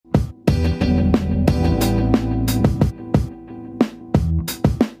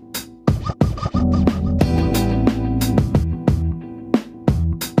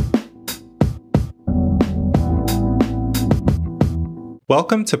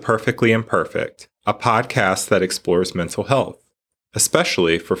Welcome to Perfectly Imperfect, a podcast that explores mental health,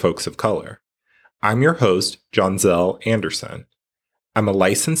 especially for folks of color. I'm your host, Jonzel Anderson. I'm a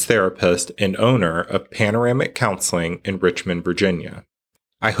licensed therapist and owner of Panoramic Counseling in Richmond, Virginia.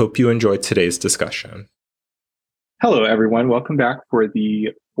 I hope you enjoyed today's discussion. Hello, everyone. Welcome back for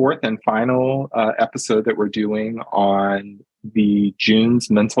the fourth and final episode that we're doing on the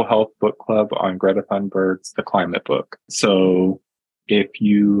June's Mental Health Book Club on Greta Thunberg's The Climate Book. So if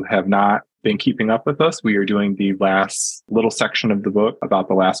you have not been keeping up with us, we are doing the last little section of the book, about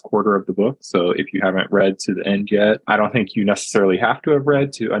the last quarter of the book. So if you haven't read to the end yet, I don't think you necessarily have to have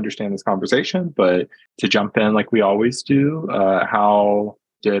read to understand this conversation, but to jump in like we always do, how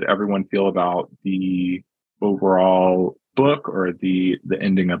did everyone feel about the overall book or the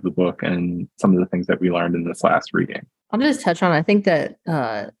ending of the book and some of the things that we learned in this last reading? I'll just touch on, I think that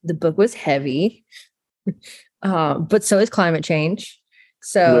the book was heavy, but so is climate change.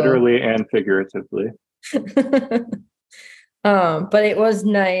 So literally and figuratively. But it was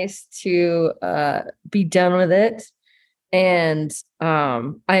nice to be done with it. And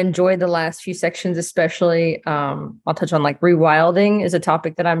I enjoyed the last few sections, especially. I'll touch on like rewilding is a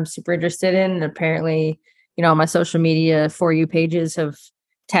topic that I'm super interested in. And apparently, my social media For You pages have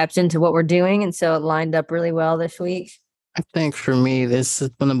tapped into what we're doing. And so it lined up really well this week. I think for me, this has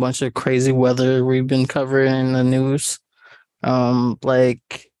been a bunch of crazy weather we've been covering in the news.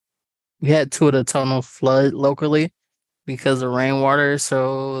 Like we had two of the tunnel flood locally because of rainwater.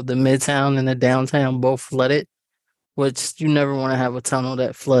 So the midtown and the downtown both flooded, which you never want to have a tunnel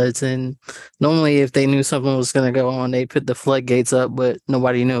that floods. And normally if they knew something was going to go on, they put the floodgates up, but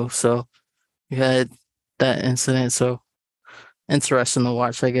nobody knew. So you had that incident. So interesting to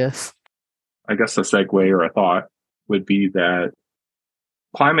watch, I guess. I guess a segue or a thought would be that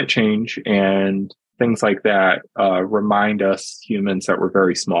climate change and things like that remind us humans that we're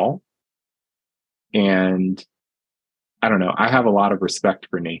very small. And I don't know, I have a lot of respect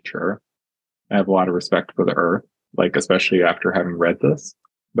for nature. I have a lot of respect for the earth, like especially after having read this.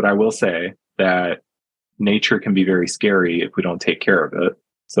 But I will say that nature can be very scary if we don't take care of it.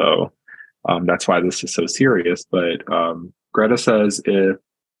 So that's why this is so serious. But Greta says, if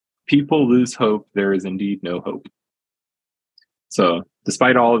people lose hope, there is indeed no hope. So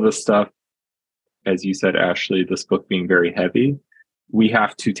despite all of this stuff, as you said, Ashley, this book being very heavy, we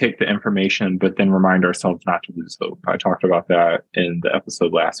have to take the information, but then remind ourselves not to lose hope. I talked about that in the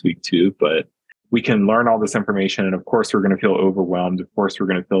episode last week too, but we can learn all this information. And of course, we're going to feel overwhelmed. Of course, we're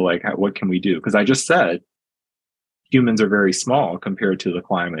going to feel like, what can we do? Because I just said, humans are very small compared to the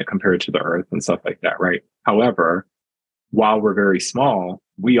climate, compared to the earth and stuff like that, right? However, while we're very small,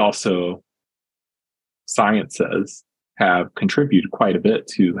 we also, science says, have contributed quite a bit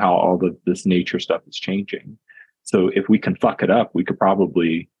to how all of this nature stuff is changing. So if we can fuck it up, we could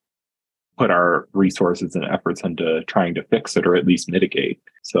probably put our resources and efforts into trying to fix it or at least mitigate.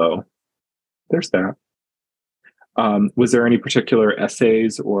 So there's that. Was there any particular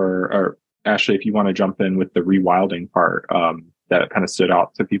essays or Ashley, if you want to jump in with the rewilding part that kind of stood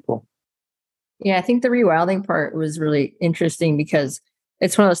out to people? Yeah, I think the rewilding part was really interesting because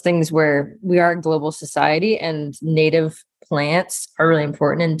it's one of those things where we are a global society and native plants are really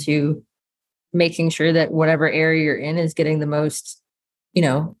important into making sure that whatever area you're in is getting the most,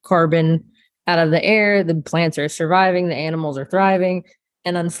 carbon out of the air. The plants are surviving, the animals are thriving.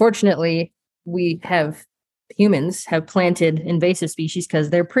 And unfortunately, humans have planted invasive species because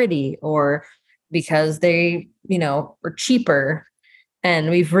they're pretty or because they, are cheaper.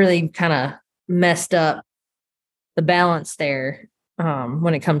 And we've really kind of messed up the balance there.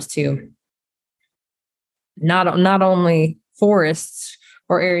 When it comes to not only forests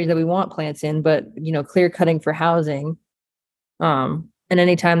or areas that we want plants in, but clear cutting for housing. And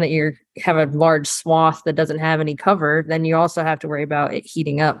anytime that you have a large swath that doesn't have any cover, then you also have to worry about it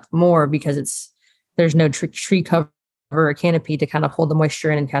heating up more because there's no tree cover or canopy to kind of hold the moisture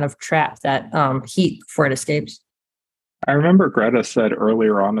in and kind of trap that heat before it escapes. I remember Greta said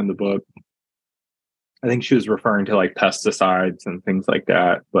earlier on in the book, I think she was referring to like pesticides and things like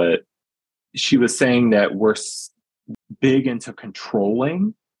that, but she was saying that we're big into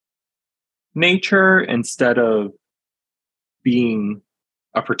controlling nature instead of being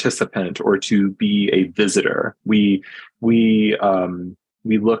a participant or to be a visitor. We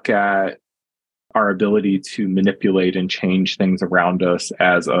look at our ability to manipulate and change things around us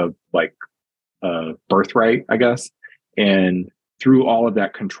as a birthright, I guess. And through all of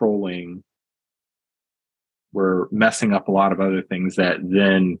that controlling, we're messing up a lot of other things that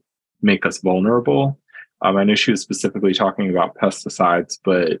then make us vulnerable. I know she was specifically talking about pesticides,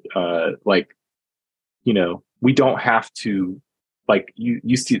 but we don't have to like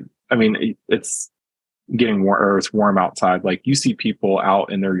you see, I mean, it's getting warm, or it's warm outside. Like you see people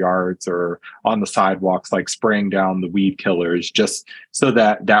out in their yards or on the sidewalks, like spraying down the weed killers just so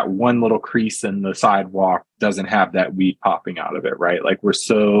that that one little crease in the sidewalk doesn't have that weed popping out of it. Right. Like we're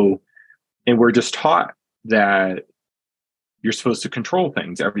just taught that you're supposed to control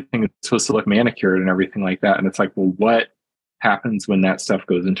things. Everything is supposed to look manicured and everything like that. And it's like, well, what happens when that stuff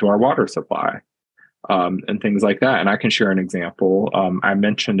goes into our water supply? And things like that. And I can share an example. I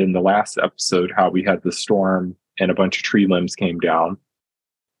mentioned in the last episode how we had the storm and a bunch of tree limbs came down,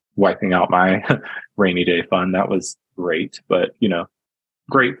 wiping out my rainy day fund. That was great, but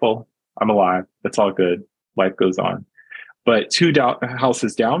grateful. I'm alive. That's all good. Life goes on. But two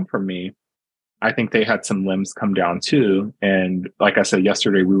houses down from me, I think they had some limbs come down too. And like I said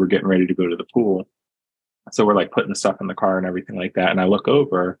yesterday, we were getting ready to go to the pool. So we're like putting the stuff in the car and everything like that. And I look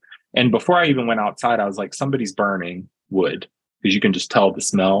over, and before I even went outside, I was like, somebody's burning wood, because you can just tell the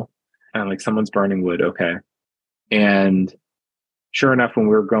smell. And I'm like, someone's burning wood. Okay. And sure enough, when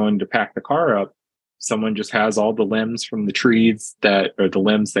we were going to pack the car up, someone just has all the limbs from the trees or the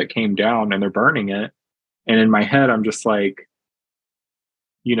limbs that came down, and they're burning it. And in my head, I'm just like,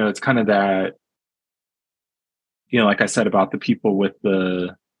 it's kind of that, like I said about the people with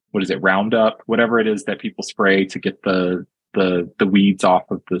the, what is it, Roundup, whatever it is that people spray to get the weeds off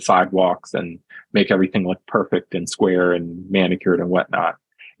of the sidewalks and make everything look perfect and square and manicured and whatnot.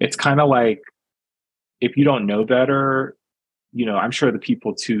 It's kind of like, if you don't know better, I'm sure the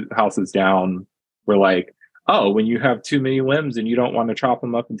people two houses down were like, oh, when you have too many limbs and you don't want to chop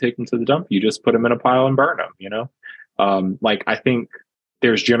them up and take them to the dump, you just put them in a pile and burn them, like, I think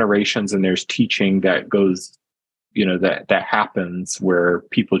there's generations and there's teaching that goes, that happens where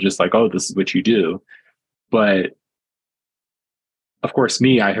people just like, oh, this is what you do. But of course,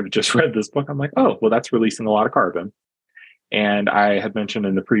 I have just read this book. I'm like, oh, well, that's releasing a lot of carbon. And I had mentioned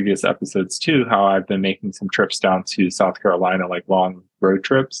in the previous episodes too, how I've been making some trips down to South Carolina, like long road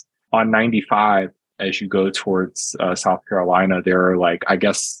trips. On 95, as you go towards South Carolina, there are like, I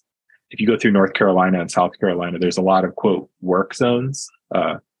guess, if you go through North Carolina and South Carolina, there's a lot of, quote, work zones,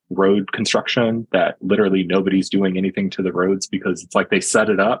 road construction that literally nobody's doing anything to the roads, because it's like they set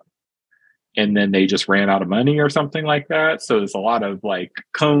it up and then they just ran out of money or something like that. So there's a lot of like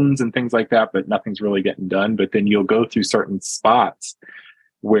cones and things like that, but nothing's really getting done. But then you'll go through certain spots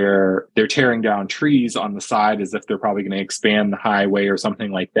where they're tearing down trees on the side as if they're probably going to expand the highway or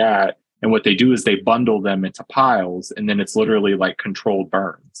something like that. And what they do is they bundle them into piles, and then it's literally like controlled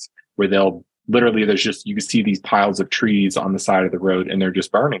burns, where they'll literally, you can see these piles of trees on the side of the road and they're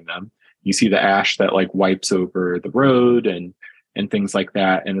just burning them. You see the ash that like wipes over the road and things like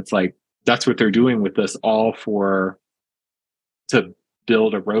that. And it's like, that's what they're doing with this, all to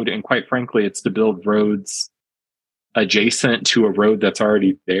build a road. And quite frankly, it's to build roads adjacent to a road that's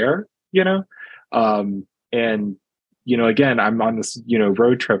already there, and, again, I'm on this,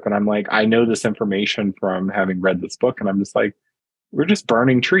 road trip, and I'm like, I know this information from having read this book, and I'm just like, we're just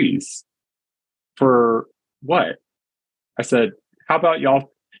burning trees for what? I said, how about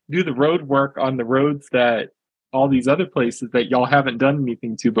y'all do the road work on the roads that all these other places that y'all haven't done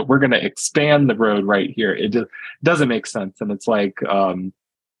anything to, but we're going to expand the road right here. It just doesn't make sense. And it's like,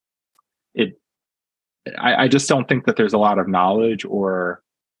 I just don't think that there's a lot of knowledge or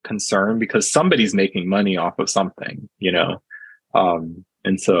concern, because somebody's making money off of something, and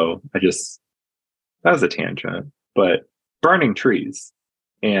so that was a tangent, but burning trees.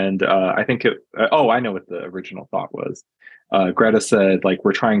 And I think I know what the original thought was. Greta said, like,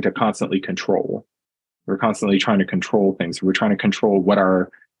 we're trying to constantly control. We're constantly trying to control things. We're trying to control what our,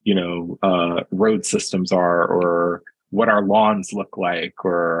 road systems are, or what our lawns look like,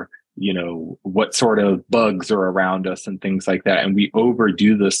 or, what sort of bugs are around us and things like that. And we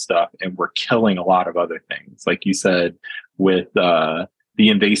overdo this stuff, and we're killing a lot of other things. Like you said, with the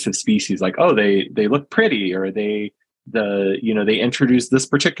invasive species, like, oh, they look pretty, or they introduced this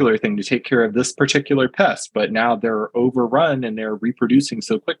particular thing to take care of this particular pest, but now they're overrun and they're reproducing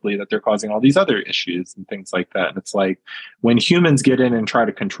so quickly that they're causing all these other issues and things like that. And it's like, when humans get in and try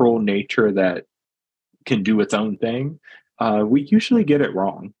to control nature that can do its own thing, we usually get it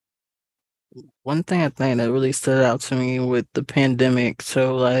wrong. One thing I think that really stood out to me with the pandemic,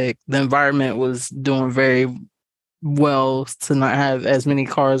 so like the environment was doing very well to not have as many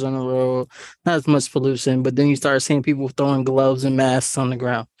cars on the road, not as much pollution, but then you start seeing people throwing gloves and masks on the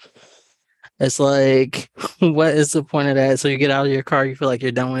ground. It's like, what is the point of that? So you get out of your car, you feel like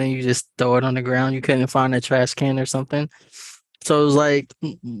you're done with it, you just throw it on the ground. You couldn't find a trash can or something. So it was like,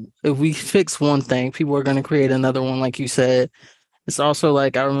 if we fix one thing, people are going to create another one, like you said. It's also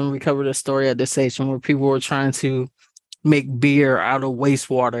like, I remember we covered a story at this station where people were trying to make beer out of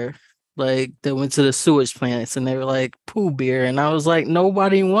wastewater. Like they went to the sewage plants and they were like, poo beer. And I was like,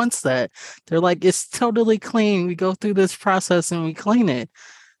 nobody wants that. They're like, it's totally clean. We go through this process and we clean it.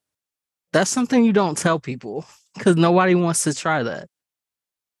 That's something you don't tell people because nobody wants to try that.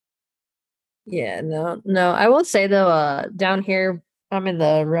 Yeah, no. I will say though, down here, I'm in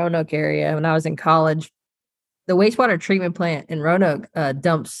the Roanoke area. When I was in college, the wastewater treatment plant in Roanoke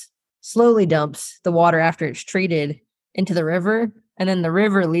slowly dumps the water after it's treated into the river, and then the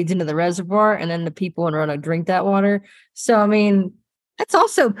river leads into the reservoir, and then the people in Roanoke drink that water. So I mean, that's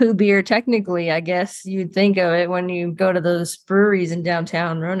also poo beer, technically. I guess you'd think of it when you go to those breweries in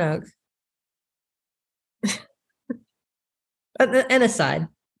downtown Roanoke. An aside.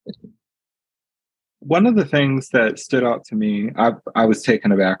 One of the things that stood out to me, I was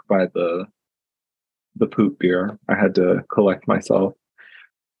taken aback by the poop beer. I had to collect myself.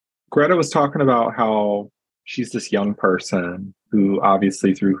 Greta was talking about how she's this young person who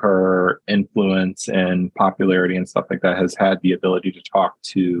obviously through her influence and popularity and stuff like that has had the ability to talk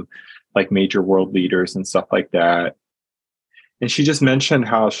to like major world leaders and stuff like that. And she just mentioned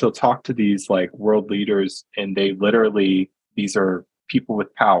how she'll talk to these like world leaders and these are people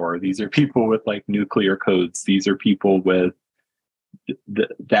with power. These are people with like nuclear codes. These are people with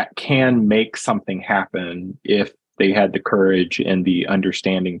that can make something happen if they had the courage and the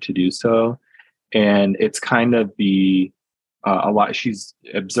understanding to do so. And it's kind of she's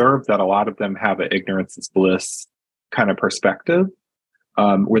observed that a lot of them have an ignorance is bliss kind of perspective,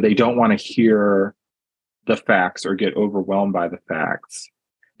 where they don't want to hear the facts or get overwhelmed by the facts.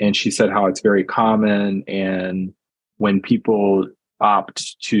 And she said how it's very common. And when people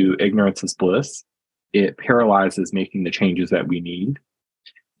opt to ignorance is bliss, it paralyzes making the changes that we need.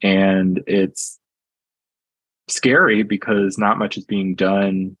 And it's scary because not much is being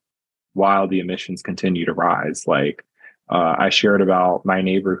done while the emissions continue to rise. Like I shared about my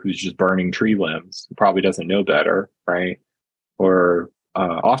neighbor who's just burning tree limbs, who probably doesn't know better, right? Or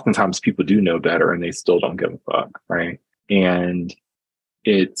oftentimes people do know better and they still don't give a fuck, right? And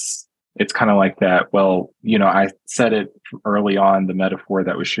it's kind of like that. Well, I said it early on, the metaphor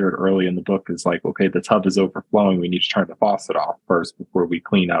that was shared early in the book is like, okay, the tub is overflowing. We need to turn the faucet off first before we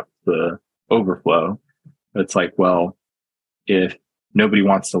clean up the overflow. It's like, well, if nobody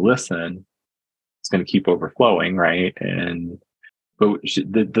wants to listen, it's going to keep overflowing, right? But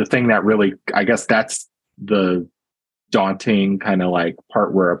the thing that really, I guess that's the daunting kind of like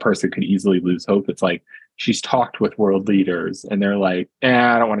part where a person could easily lose hope. It's like, she's talked with world leaders and they're like,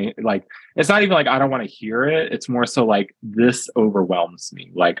 I don't want to, like, it's not even like, I don't want to hear it. It's more so like, this overwhelms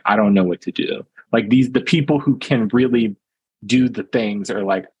me. Like, I don't know what to do. Like the people who can really do the things are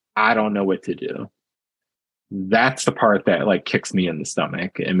like, I don't know what to do. That's the part that like kicks me in the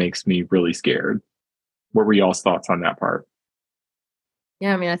stomach and makes me really scared. What were y'all's thoughts on that part?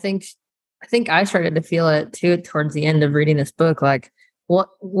 Yeah, I mean, I think I started to feel it too towards the end of reading this book. Like,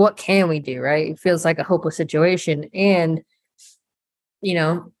 what can we do, right? It feels like a hopeless situation. And,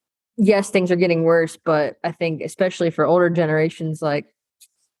 yes, things are getting worse, but I think especially for older generations, like,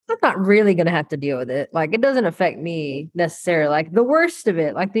 I'm not really going to have to deal with it. Like, it doesn't affect me necessarily. Like, the worst of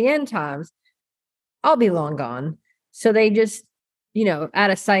it, like the end times, I'll be long gone. So they just,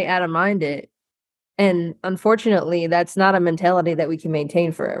 out of sight, out of mind it. And unfortunately, that's not a mentality that we can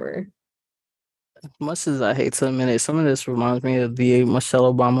maintain forever. Much as I hate to admit it, some of this reminds me of the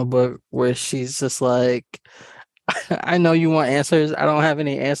Michelle Obama book where she's just like, I know you want answers. I don't have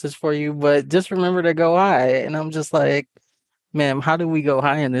any answers for you, but just remember to go high. And I'm just like, ma'am, how do we go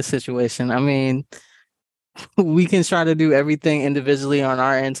high in this situation? I mean, we can try to do everything individually on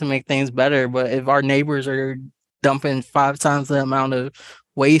our end to make things better, but if our neighbors are dumping 5 times the amount of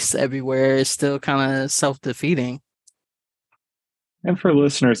waste everywhere, it's still kind of self-defeating. And for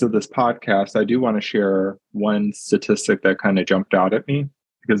listeners of this podcast, I do want to share one statistic that kind of jumped out at me,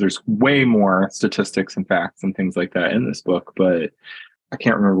 because there's way more statistics and facts and things like that in this book, but I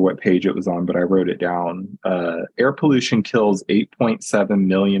can't remember what page it was on, but I wrote it down. Air pollution kills 8.7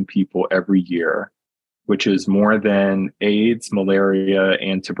 million people every year, which is more than AIDS, malaria,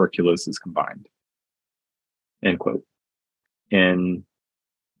 and tuberculosis combined. End quote. And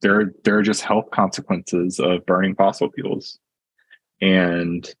there are just health consequences of burning fossil fuels.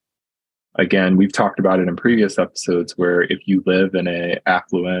 And again, we've talked about it in previous episodes where if you live in an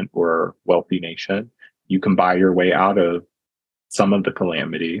affluent or wealthy nation, you can buy your way out of some of the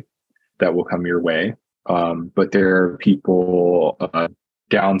calamity that will come your way. But there are people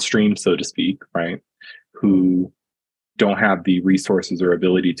downstream, so to speak, right, who don't have the resources or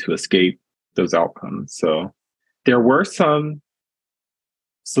ability to escape those outcomes. So there were some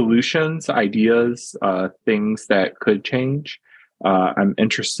solutions, ideas, things that could change. I'm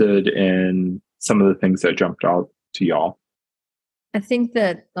interested in some of the things that jumped out to y'all. I think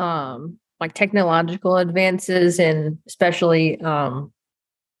that like technological advances and especially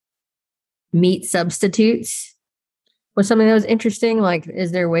meat substitutes was something that was interesting. Like,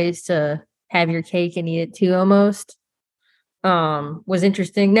 is there ways to have your cake and eat it too almost? Was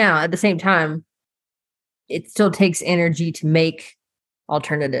interesting. Now, at the same time, it still takes energy to make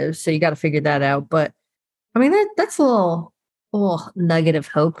alternatives. So you got to figure that out. But I mean, that's a little nugget of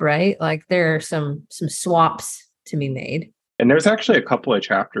hope, right? Like there are some swaps to be made. And there's actually a couple of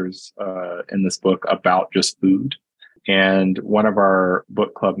chapters in this book about just food. And one of our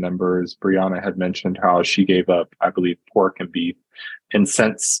book club members, Brianna, had mentioned how she gave up, I believe, pork and beef. And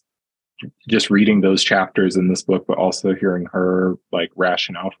since just reading those chapters in this book, but also hearing her like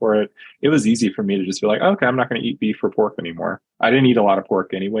rationale for it, it was easy for me to just be like, okay, I'm not going to eat beef or pork anymore. I didn't eat a lot of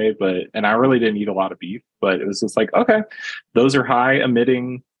pork anyway, and I really didn't eat a lot of beef, but it was just like, okay, those are high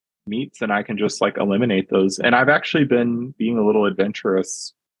emitting meats and I can just like eliminate those. And I've actually been being a little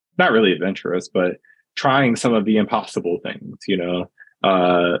adventurous, not really adventurous, but trying some of the impossible things,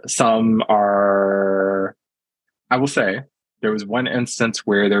 some are, I will say, there was one instance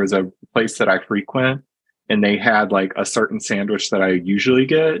where there was a place that I frequent and they had like a certain sandwich that I usually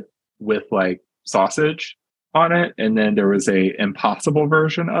get with like sausage on it. And then there was a impossible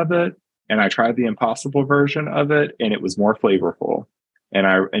version of it. And I tried the impossible version of it and it was more flavorful and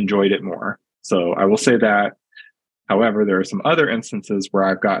I enjoyed it more. So I will say that. However, there are some other instances where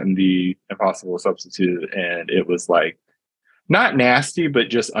I've gotten the impossible substitute and it was like not nasty, but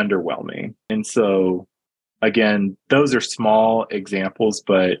just underwhelming. And so again, those are small examples,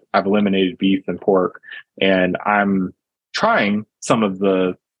 but I've eliminated beef and pork, and I'm trying some of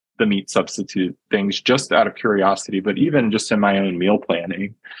the meat substitute things just out of curiosity, but even just in my own meal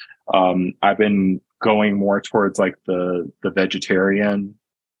planning. I've been going more towards like the vegetarian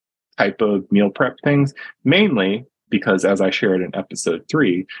type of meal prep things, mainly because as I shared in episode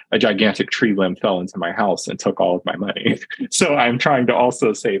 3, a gigantic tree limb fell into my house and took all of my money. So I'm trying to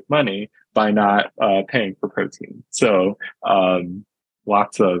also save money by not paying for protein. So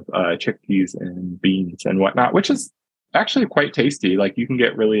lots of chickpeas and beans and whatnot, which is actually quite tasty. Like you can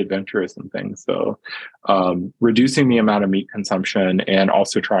get really adventurous and things. So reducing the amount of meat consumption and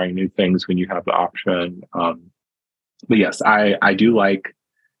also trying new things when you have the option. But yes, I do like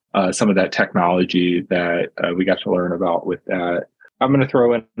some of that technology that we got to learn about with that. I'm going to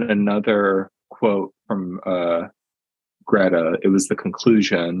throw in another quote from Greta. It was the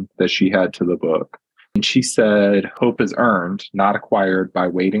conclusion that she had to the book. And she said, "Hope is earned, not acquired by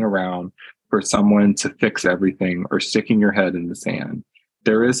waiting around for someone to fix everything or sticking your head in the sand.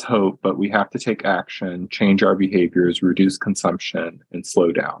 There is hope, but we have to take action, change our behaviors, reduce consumption, and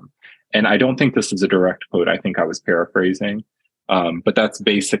slow down." And I don't think this is a direct quote. I think I was paraphrasing. But that's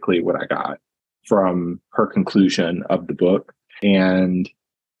basically what I got from her conclusion of the book. And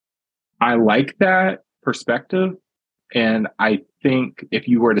I like that perspective. And I think if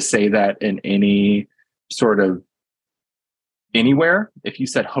you were to say that in any sort of anywhere, if you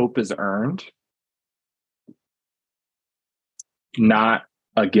said hope is earned, not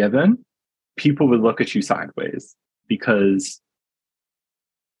a given, people would look at you sideways because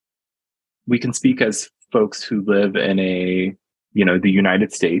we can speak as folks who live in the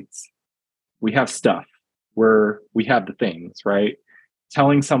United States. We have stuff where we have the things, right?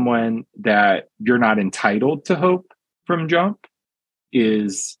 Telling someone that you're not entitled to hope from jump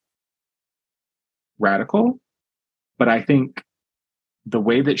is radical. But I think the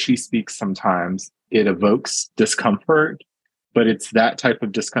way that she speaks sometimes, it evokes discomfort, but it's that type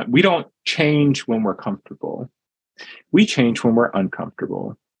of discomfort. We don't change when we're comfortable. We change when we're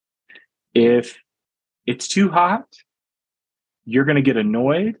uncomfortable. If it's too hot, you're going to get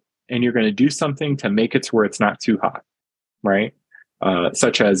annoyed and you're going to do something to make it to where it's not too hot, right?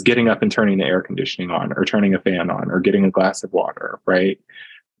 Such as getting up and turning the air conditioning on or turning a fan on or getting a glass of water, right?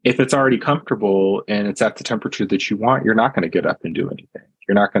 If it's already comfortable and it's at the temperature that you want, you're not going to get up and do anything.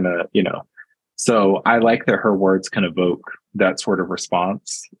 You're not going to, So I like that her words can evoke that sort of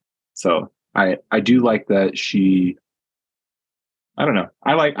response. So I do like that she, I don't know.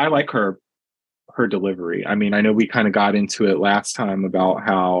 I like her delivery. I mean, I know we kind of got into it last time about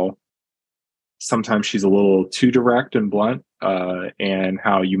how sometimes she's a little too direct and blunt, and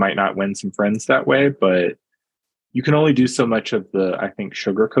how you might not win some friends that way, but you can only do so much of the, I think,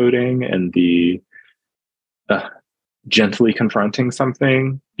 sugarcoating and the gently confronting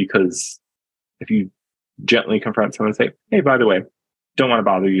something, because if you gently confront someone and say, "Hey, by the way, don't want to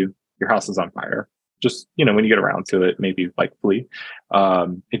bother you. Your house is on fire." just, when you get around to it, maybe like flee.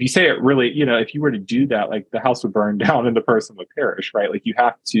 If you say it really, if you were to do that, like the house would burn down and the person would perish, right? Like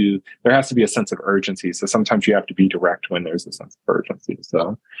there has to be a sense of urgency. So sometimes you have to be direct when there's a sense of urgency.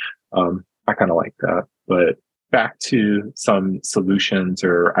 So I kind of like that. But back to some solutions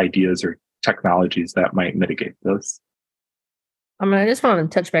or ideas or technologies that might mitigate this. I mean, I just want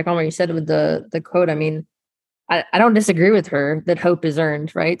to touch back on what you said with the quote. I mean, I don't disagree with her that hope is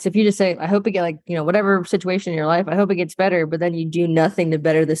earned, right? So if you just say, I hope it get whatever situation in your life, I hope it gets better, but then you do nothing to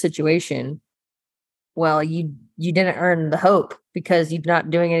better the situation. Well, you didn't earn the hope because you're not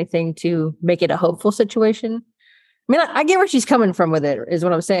doing anything to make it a hopeful situation. I mean, I get where she's coming from with it, is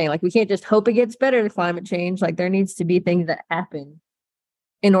what I'm saying. Like, we can't just hope it gets better to climate change. Like, there needs to be things that happen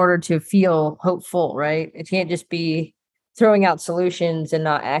in order to feel hopeful, right? It can't just be throwing out solutions and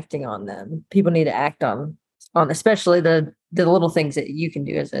not acting on them. People need to act on especially the little things that you can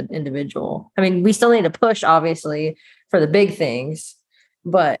do as an individual. I mean, we still need to push, obviously, for the big things,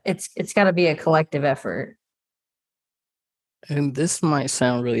 but it's got to be a collective effort. And this might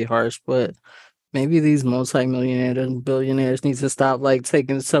sound really harsh, but maybe these multimillionaires and billionaires need to stop like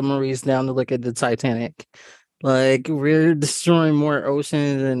taking submarines down to look at the Titanic. Like, we're destroying more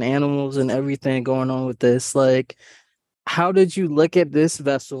oceans and animals and everything going on with this. Like, how did you look at this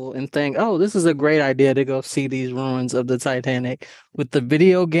vessel and think, oh, this is a great idea to go see these ruins of the Titanic with the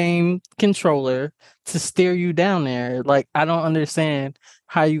video game controller to steer you down there? Like, I don't understand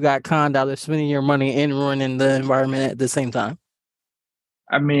how you got conned out of spending your money and ruining the environment at the same time.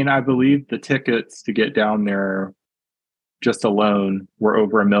 I mean, I believe the tickets to get down there just alone were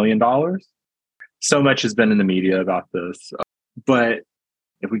over $1 million. So much has been in the media about this. But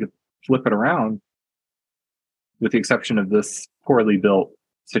if we could flip it around, with the exception of this poorly built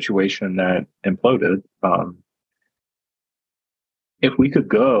situation that imploded, if we could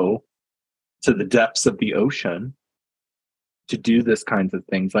go to the depths of the ocean to do this kinds of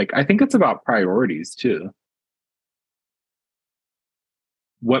things, like, I think it's about priorities too.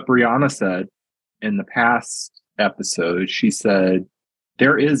 What Brianna said in the past episode, she said,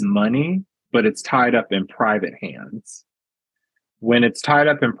 there is money, but it's tied up in private hands. When it's tied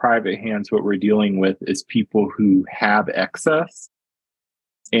up in private hands, what we're dealing with is people who have excess.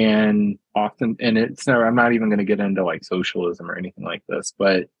 And often, and I'm not even going to get into like socialism or anything like this,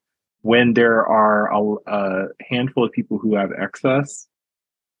 but when there are a handful of people who have excess,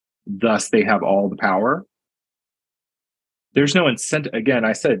 thus they have all the power, there's no incentive. Again,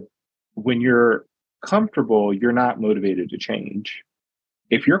 I said, when you're comfortable, you're not motivated to change.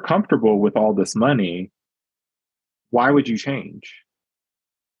 If you're comfortable with all this money, why would you change?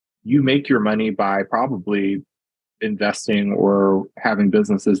 You make your money by probably investing or having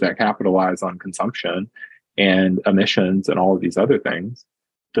businesses that capitalize on consumption and emissions and all of these other things.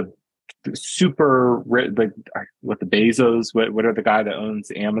 The super, like, what the Bezos, what are the guy that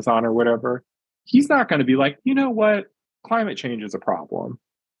owns Amazon or whatever? He's not going to be like, you know what? Climate change is a problem.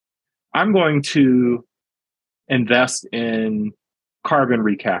 I'm going to invest in carbon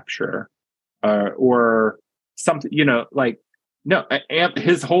recapture or something, like, no,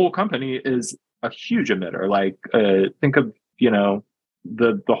 his whole company is a huge emitter. Like, think of,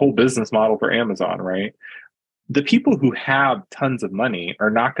 the whole business model for Amazon, right? The people who have tons of money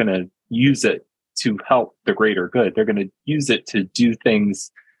are not going to use it to help the greater good. They're going to use it to do things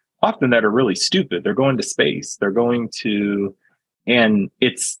often that are really stupid. They're going to space. They're going to, and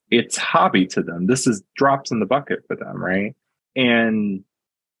it's hobby to them. This is drops in the bucket for them, right? And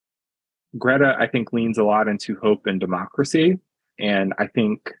Greta, I think, leans a lot into hope and democracy. And I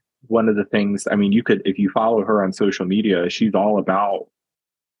think one of the things, I mean, if you follow her on social media, she's all about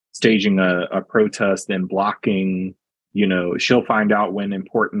staging a protest and blocking, she'll find out when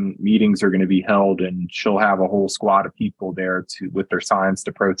important meetings are going to be held, and she'll have a whole squad of people there with their signs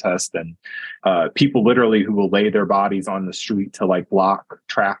to protest, and people literally who will lay their bodies on the street to like block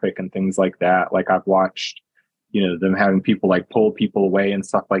traffic and things like that. Like, I've watched, them having people like pull people away and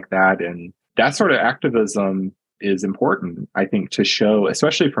stuff like that. And that sort of activism is important, I think, to show,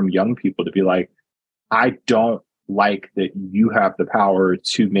 especially from young people, to be like, I don't like that you have the power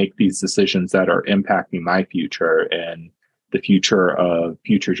to make these decisions that are impacting my future and the future of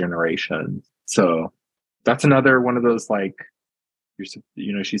future generations. So that's another one of those, like,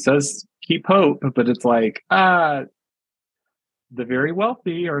 she says, keep hope, but it's like, the very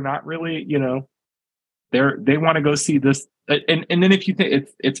wealthy are not really, they want to go see this. And then if you think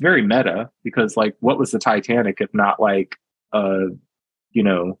it's very meta, because like, what was the Titanic if not like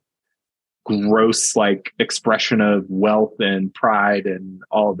gross like expression of wealth and pride and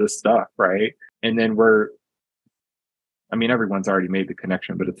all this stuff, right? And then everyone's already made the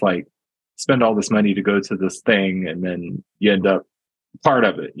connection, but it's like spend all this money to go to this thing and then you end up part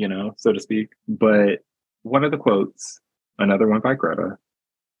of it, so to speak. But one of the quotes, another one by Greta,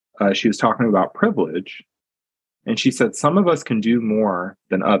 she was talking about privilege. And she said, some of us can do more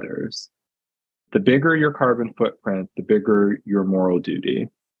than others. The bigger your carbon footprint, the bigger your moral duty.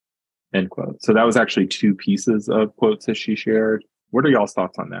 End quote. So that was actually 2 pieces of quotes that she shared. What are y'all's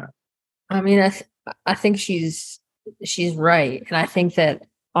thoughts on that? I mean, I think she's right. And I think that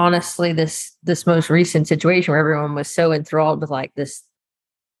honestly, this most recent situation where everyone was so enthralled with like this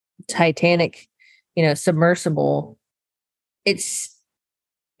Titanic, submersible, it's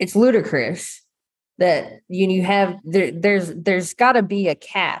ludicrous that you have there's got to be a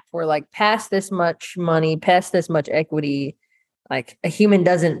cap where like past this much money, past this much equity, like a human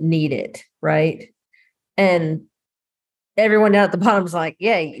doesn't need it, right? And everyone down at the bottom is like,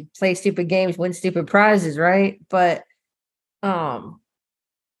 yeah, you play stupid games, win stupid prizes, right? But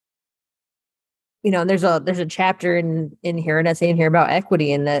and there's a chapter in here, an essay in here about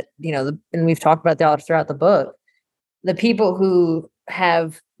equity, and that and we've talked about that throughout the book. The people who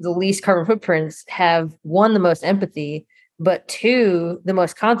have the least carbon footprints have 1, the most empathy, but 2, the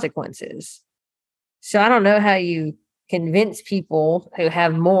most consequences. So I don't know how you convince people who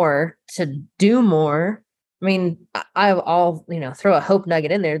have more to do more. I mean, I'll throw a hope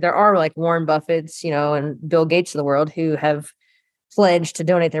nugget in there. There are like Warren Buffett's, and Bill Gates of the world who have pledged to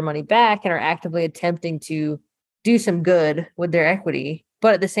donate their money back and are actively attempting to do some good with their equity.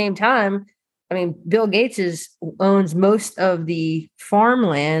 But at the same time, I mean, Bill Gates owns most of the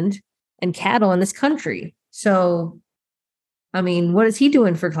farmland and cattle in this country. So, I mean, what is he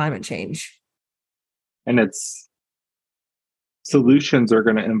doing for climate change? And solutions are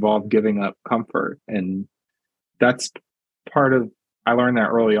going to involve giving up comfort. And that's part of, I learned that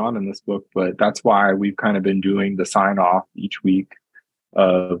early on in this book, but that's why we've kind of been doing the sign off each week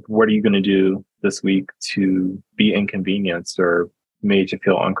of what are you going to do this week to be inconvenienced or made to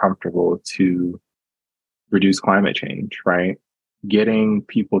feel uncomfortable to reduce climate change, right? Getting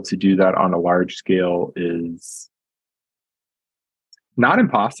people to do that on a large scale is not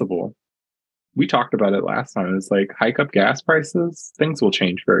impossible. We talked about it last time. It's like hike up gas prices, things will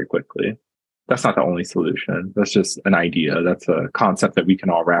change very quickly. That's not the only solution. That's just an idea. That's a concept that we can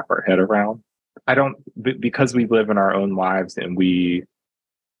all wrap our head around. Because we live in our own lives and we're,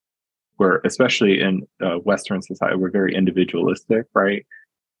 especially in Western society, we're very individualistic, right?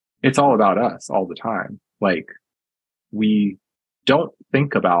 It's all about us all the time. Like, we don't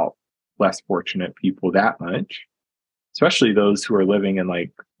think about less fortunate people that much, especially those who are living in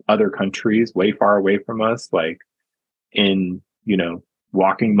like other countries way far away from us, like in,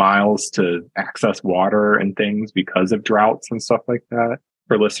 walking miles to access water and things because of droughts and stuff like that.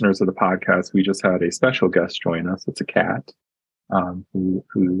 For listeners of the podcast, we just had a special guest join us. It's a cat who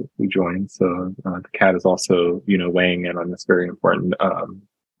joined. So the cat is also, weighing in on this very important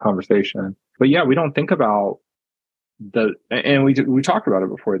conversation. But yeah, we don't think about and we talked about it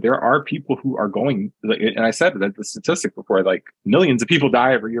before. There are people who are going, and I said that the statistic before, like millions of people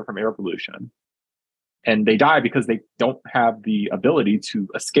die every year from air pollution. And they die because they don't have the ability to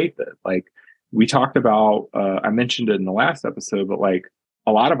escape it. Like we talked about, I mentioned it in the last episode, but like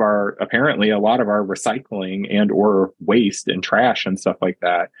a lot of our recycling and or waste and trash and stuff like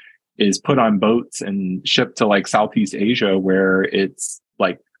that is put on boats and shipped to like Southeast Asia, where it's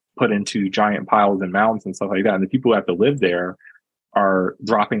like put into giant piles and mounds and stuff like that. And the people who have to live there are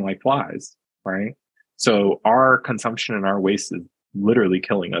dropping like flies, right? So our consumption and our waste is literally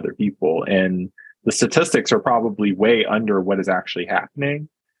killing other people. And the statistics are probably way under what is actually happening.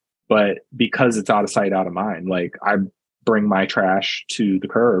 But because it's out of sight, out of mind, like I bring my trash to the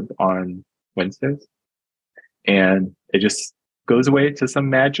curb on Wednesdays and it just goes away to some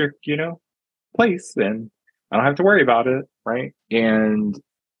magic, place, and I don't have to worry about it, right? And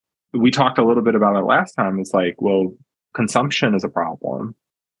we talked a little bit about it last time. It's like, well, consumption is a problem.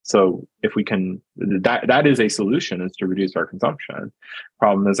 So if we can, that is a solution, is to reduce our consumption.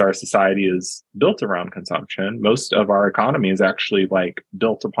 Problem is our society is built around consumption. Most of our economy is actually like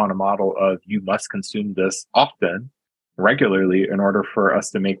built upon a model of you must consume this often, regularly, in order for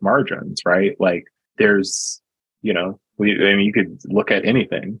us to make margins, right? Like there's, you could look at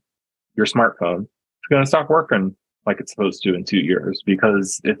anything. Your smartphone is going to stop working like it's supposed to in 2 years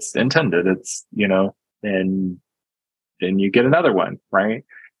because it's intended. It's, and then you get another one, right?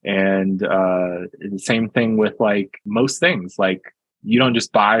 And the same thing with like most things. Like you don't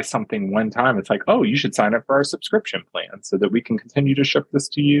just buy something one time. It's like, oh, you should sign up for our subscription plan so that we can continue to ship this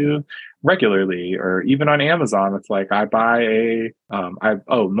to you regularly. Or even on Amazon, it's like I buy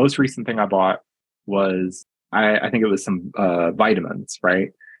most recent thing I bought was I think it was some vitamins, right?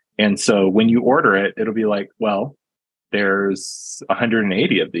 And so when you order it, it'll be like, well, there's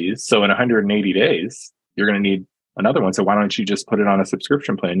 180 of these. So in 180 days, you're going to need another one. So why don't you just put it on a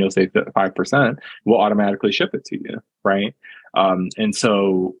subscription plan? You'll save 5%. We'll automatically ship it to you. Right. And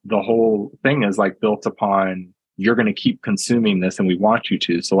so the whole thing is like built upon, you're going to keep consuming this and we want you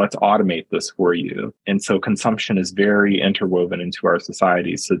to. So let's automate this for you. And so consumption is very interwoven into our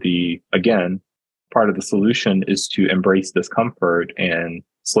society. So again, part of the solution is to embrace discomfort and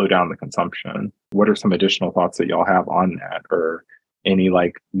slow down the consumption. What are some additional thoughts that y'all have on that, or any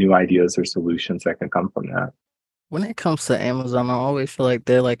like new ideas or solutions that can come from that? When it comes to Amazon, I always feel like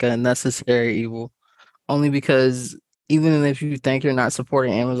they're like a necessary evil, only because even if you think you're not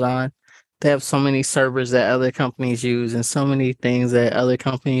supporting Amazon, they have so many servers that other companies use and so many things that other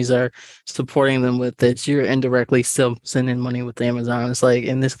companies are supporting them with that you're indirectly still sending money with Amazon. It's like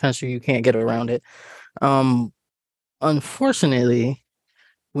in this country, you can't get around it. Unfortunately,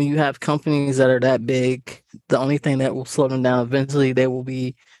 when you have companies that are that big, the only thing that will slow them down, eventually they will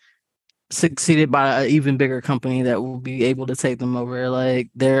be succeeded by an even bigger company that will be able to take them over. Like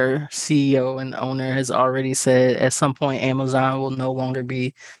their CEO and owner has already said at some point Amazon will no longer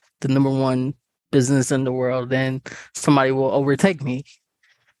be the number one business in the world, and somebody will overtake me.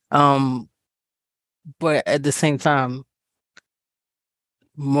 But at the same time,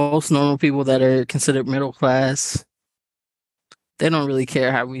 most normal people that are considered middle class, they don't really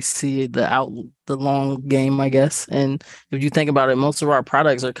care how we see the long game, I guess. And if you think about it, most of our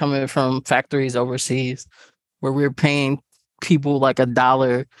products are coming from factories overseas, where we're paying people like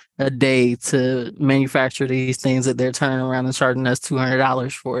 $1 a day to manufacture these things that they're turning around and charging us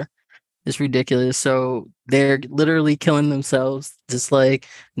 $200 for. It's ridiculous. So they're literally killing themselves, just like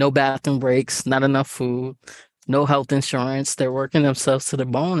no bathroom breaks, not enough food, no health insurance. They're working themselves to the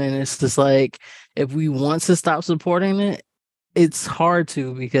bone. And it's just like, if we want to stop supporting it, it's hard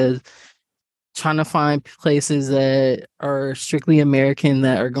to, because trying to find places that are strictly American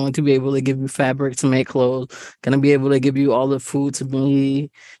that are going to be able to give you fabric to make clothes, going to be able to give you all the food to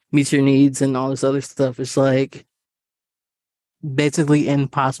meet your needs and all this other stuff. It's like basically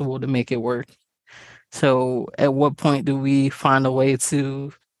impossible to make it work. So at what point do we find a way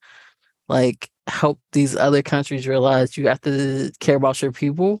to like help these other countries realize you have to care about your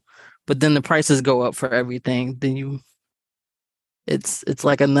people, but then the prices go up for everything? Then it's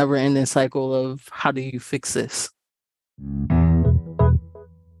like a never ending cycle of how do you fix this?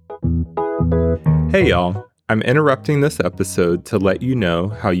 Hey y'all, I'm interrupting this episode to let you know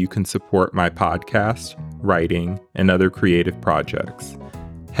how you can support my podcast, writing, and other creative projects.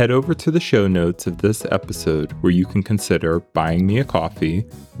 Head over to the show notes of this episode where you can consider buying me a coffee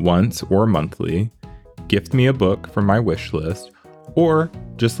once or monthly, gift me a book from my wish list, or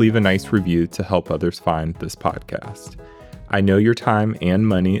just leave a nice review to help others find this podcast. I know your time and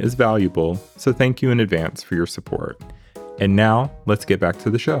money is valuable, so thank you in advance for your support. And now, let's get back to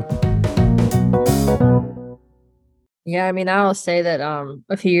the show. Yeah, I mean, I'll say that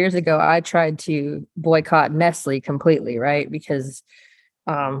a few years ago, I tried to boycott Nestle completely, right? Because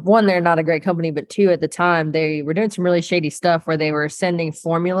one, they're not a great company, but two, at the time, they were doing some really shady stuff where they were sending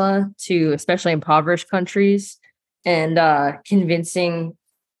formula to especially impoverished countries and convincing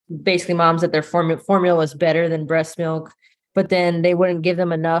basically moms that their formula was better than breast milk. But then they wouldn't give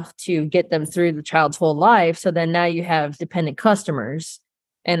them enough to get them through the child's whole life. So then now you have dependent customers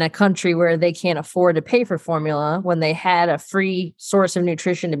in a country where they can't afford to pay for formula when they had a free source of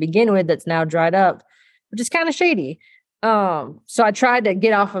nutrition to begin with that's now dried up, which is kind of shady. So I tried to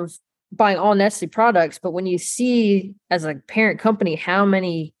get off of buying all Nestle products, but when you see as a parent company how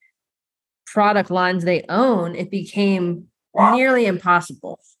many product lines they own, it became nearly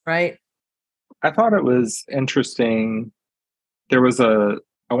impossible, right? I thought it was interesting. There was I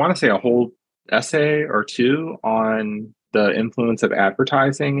want to say a whole essay or two on the influence of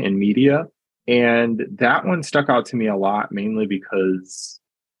advertising and media. And that one stuck out to me a lot, mainly because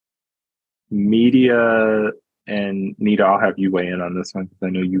media, and Nita, I'll have you weigh in on this one because I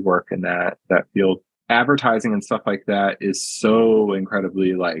know you work in that field. Advertising and stuff like that is so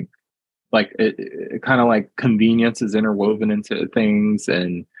incredibly like it kind of like convenience is interwoven into things,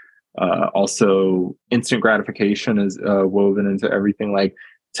 and also instant gratification is woven into everything. Like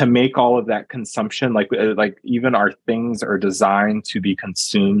to make all of that consumption, like even our things are designed to be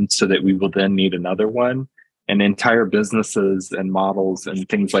consumed so that we will then need another one. And entire businesses and models and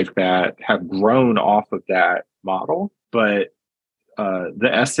things like that have grown off of that model. But the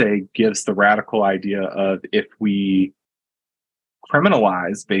essay gives the radical idea of if we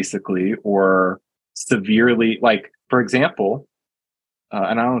criminalize basically or severely, like, for example,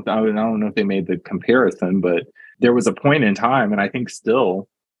 and I don't know if they made the comparison, but there was a point in time, and I think still,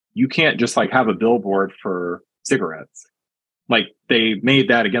 you can't just like have a billboard for cigarettes. Like they made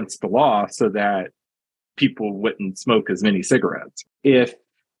that against the law so that people wouldn't smoke as many cigarettes. If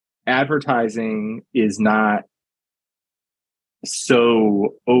advertising is not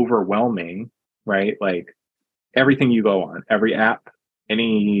so overwhelming, right? Like everything you go on, every app,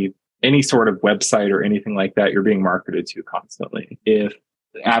 any sort of website or anything like that, you're being marketed to constantly. If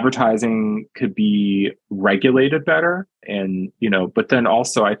advertising could be regulated better, and but then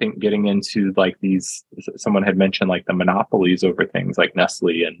also I think getting into like these, someone had mentioned like the monopolies over things like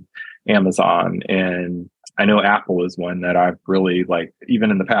Nestle and Amazon, and I know Apple is one that I've really like,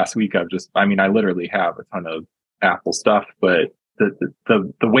 even in the past week, I literally have a ton of Apple stuff, but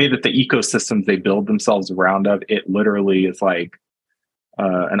the way that the ecosystems they build themselves around it literally is like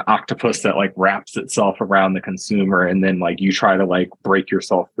an octopus that like wraps itself around the consumer, and then like you try to like break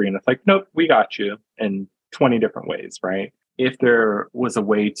yourself free, and it's like, nope, we got you in 20 different ways, right? If there was a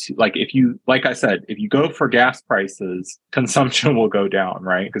way to, like, like I said, if you go for gas prices, consumption will go down,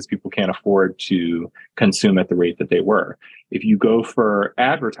 right? Because people can't afford to consume at the rate that they were. If you go for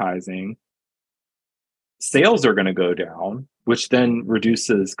advertising, sales are going to go down, which then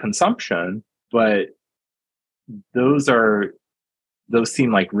reduces consumption. But those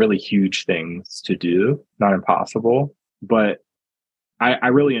seem like really huge things to do, not impossible. But I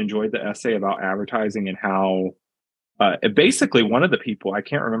really enjoyed the essay about advertising and how basically one of the people, I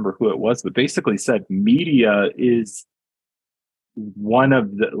can't remember who it was, but basically said media is one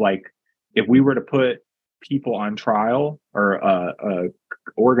of the, like, if we were to put people on trial or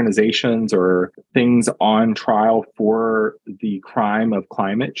organizations or things on trial for the crime of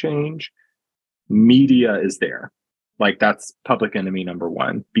climate change, media is there. Like that's public enemy number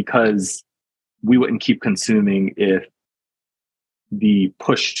one, because we wouldn't keep consuming if the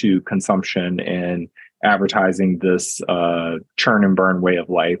push to consumption and advertising this churn and burn way of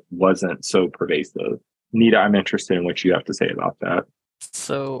life wasn't so pervasive. Nita, I'm interested in what you have to say about that.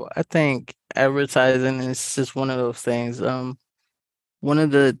 So I think advertising is just one of those things. One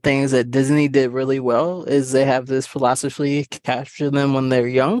of the things that Disney did really well is they have this philosophy, capture them when they're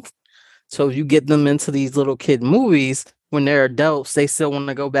young. So if you get them into these little kid movies, when they're adults, they still want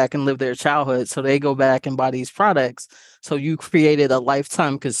to go back and live their childhood. So they go back and buy these products. So you created a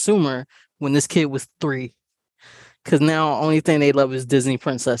lifetime consumer when this kid was 3. Because now only thing they love is Disney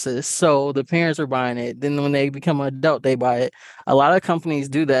princesses. So the parents are buying it. Then when they become an adult, they buy it. A lot of companies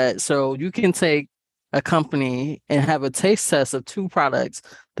do that. So you can take a company and have a taste test of 2 products.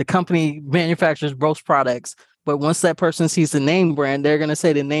 The company manufactures both products. But once that person sees the name brand, they're going to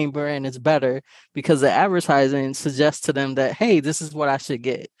say the name brand is better because the advertising suggests to them that, hey, this is what I should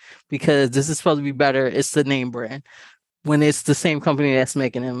get because this is supposed to be better. It's the name brand when it's the same company that's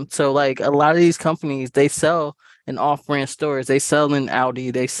making them. So like a lot of these companies, they sell in off-brand stores. They sell in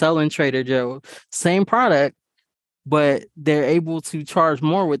Aldi. They sell in Trader Joe. Same product, but they're able to charge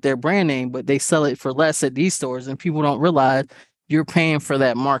more with their brand name, but they sell it for less at these stores. And people don't realize you're paying for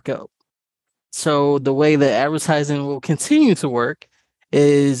that markup. So the way that advertising will continue to work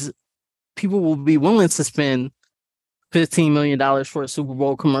is people will be willing to spend $15 million for a Super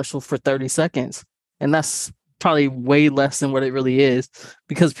Bowl commercial for 30 seconds. And that's probably way less than what it really is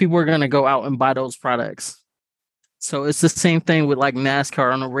because people are going to go out and buy those products. So it's the same thing with like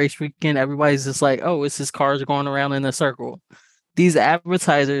NASCAR on a race weekend. Everybody's just like, oh, it's just cars going around in a circle. These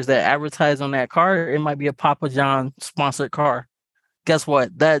advertisers that advertise on that car, it might be a Papa John sponsored car. Guess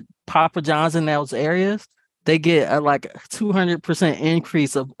what? That Papa John's in those areas, they get a like 200%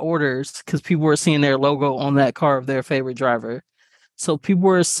 increase of orders because people are seeing their logo on that car of their favorite driver. So people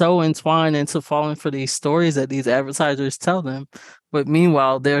are so entwined into falling for these stories that these advertisers tell them. But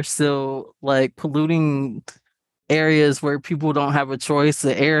meanwhile, they're still like polluting areas where people don't have a choice.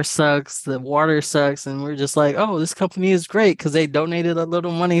 The air sucks, the water sucks. And we're just like, oh, this company is great because they donated a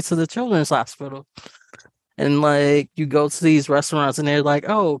little money to the children's hospital. And like you go to these restaurants and they're like,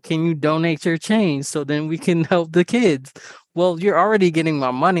 oh, can you donate your change so then we can help the kids? Well, you're already getting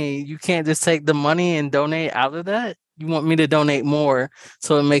my money. You can't just take the money and donate out of that. You want me to donate more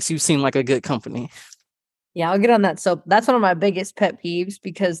so it makes you seem like a good company. Yeah, I'll get on that. So that's one of my biggest pet peeves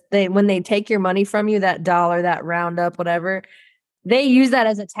because when they take your money from you, that dollar, that roundup, whatever, they use that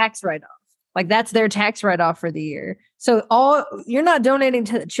as a tax write-off. Like that's their tax write-off for the year. So you're not donating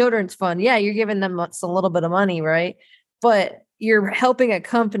to the children's fund. Yeah, you're giving them a little bit of money, right? But you're helping a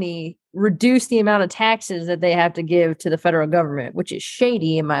company reduce the amount of taxes that they have to give to the federal government, which is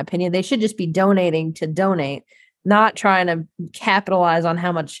shady in my opinion. They should just be donating to donate, not trying to capitalize on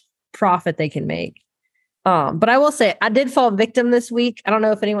how much profit they can make. But I will say I did fall victim this week. I don't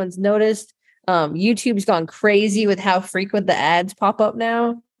know if anyone's noticed. YouTube's gone crazy with how frequent the ads pop up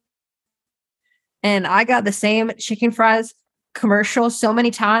now. And I got the same chicken fries commercial so many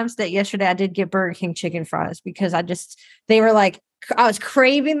times that yesterday I did get Burger King chicken fries because they were like, I was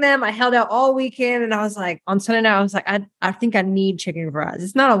craving them. I held out all weekend and I was like, on Sunday night, I was like, I think I need chicken fries.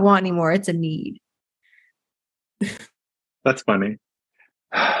 It's not a want anymore. It's a need. That's funny.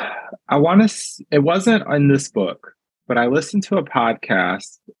 It wasn't in this book, but I listened to a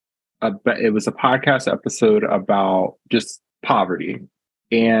podcast. It was a podcast episode about just poverty.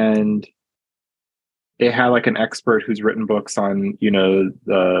 And it had like an expert who's written books on,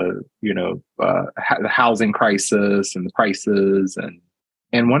 the housing crisis and the prices.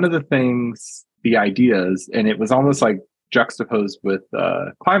 And one of the things, the ideas, and it was almost like juxtaposed with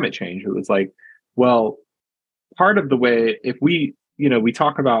climate change. It was like, well, part of the way, if we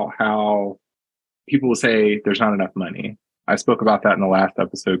talk about how people will say there's not enough money. I spoke about that in the last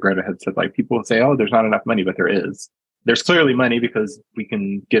episode. Greta had said, like, people will say, oh, there's not enough money, but there is. There's clearly money because we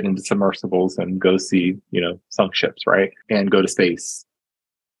can get into submersibles and go see, sunk ships, right? And go to space.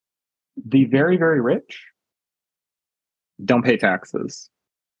 The very, very rich don't pay taxes.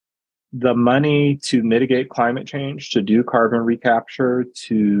 The money to mitigate climate change, to do carbon recapture,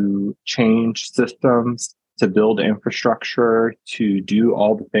 to change systems, to build infrastructure, to do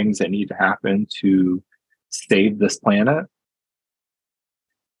all the things that need to happen to save this planet.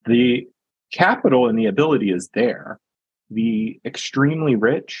 The capital and the ability is there. The extremely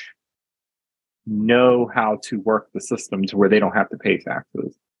rich know how to work the system to where they don't have to pay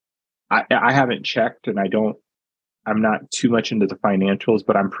taxes. I haven't checked and I'm not too much into the financials,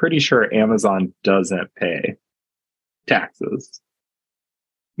 but I'm pretty sure Amazon doesn't pay taxes.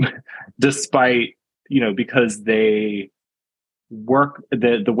 Despite, because they work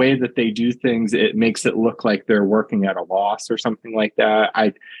the way that they do things, it makes it look like they're working at a loss or something like that.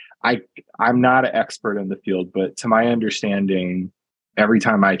 I'm not an expert in the field, but to my understanding, every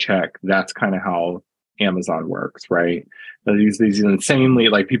time I check, that's kind of how Amazon works, right? These insanely,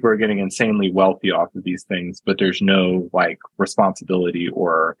 like, people are getting insanely wealthy off of these things, but there's no like responsibility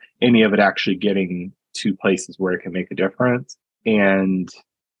or any of it actually getting to places where it can make a difference. And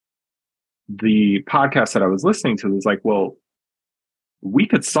the podcast that I was listening to was like, well, we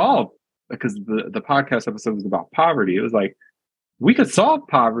could solve, because the podcast episode was about poverty. It was like, we could solve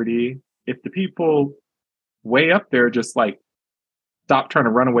poverty if the people way up there just like stop trying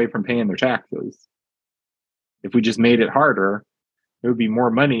to run away from paying their taxes. If we just made it harder, there would be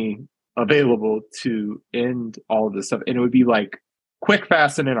more money available to end all of this stuff. And it would be like quick,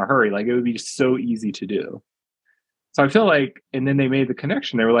 fast, and in a hurry. Like, it would be so easy to do. So I feel like, and then they made the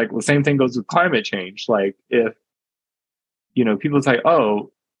connection. They were like, well, the same thing goes with climate change. Like, if, people say,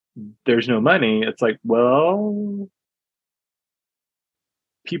 oh, there's no money. It's like, well,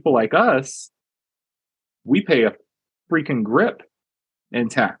 people like us, we pay a freaking grip in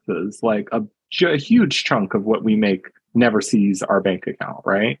taxes. Like a huge chunk of what we make never sees our bank account,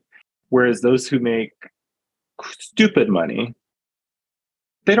 right? Whereas those who make stupid money,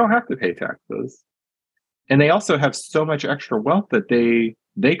 they don't have to pay taxes. And they also have so much extra wealth that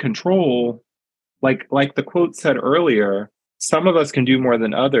they control, like the quote said earlier, some of us can do more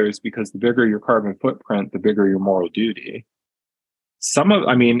than others because the bigger your carbon footprint, the bigger your moral duty.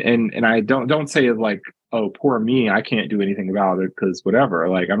 And I don't say it like, oh, poor me, I can't do anything about it because whatever.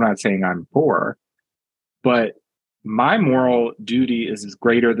 Like, I'm not saying I'm poor, but my moral duty is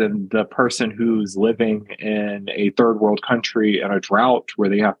greater than the person who's living in a third world country in a drought where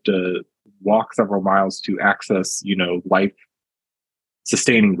they have to walk several miles to access, life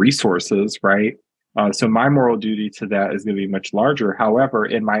sustaining resources, right? So my moral duty to that is going to be much larger. However,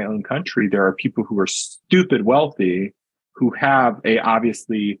 in my own country, there are people who are stupid wealthy who have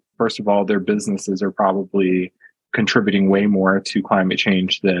obviously, first of all, their businesses are probably contributing way more to climate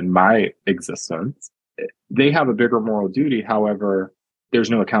change than my existence. They have a bigger moral duty. However, there's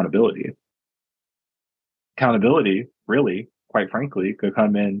no accountability. Accountability, really, quite frankly, could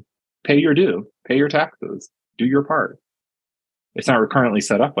come in, pay your due, pay your taxes, do your part. It's not currently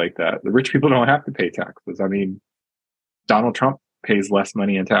set up like that. The rich people don't have to pay taxes. I mean, Donald Trump pays less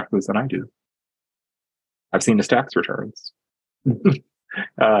money in taxes than I do. I've seen his tax returns. He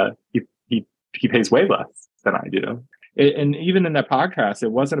pays way less than I do. And even in that podcast,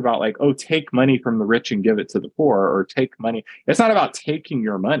 it wasn't about like, oh, take money from the rich and give it to the poor, or take money. It's not about taking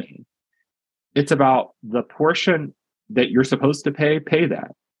your money. It's about the portion that you're supposed to pay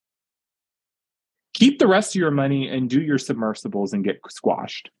that. Keep the rest of your money and do your submersibles and get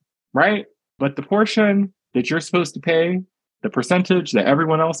squashed, right? But the portion that you're supposed to pay, the percentage that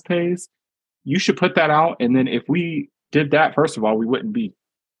everyone else pays, you should put that out. And then if we did that, first of all, we wouldn't be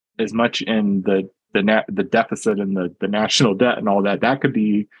as much in the deficit and the national debt and all that. That could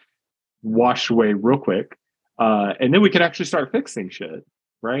be washed away real quick. And then we could actually start fixing shit,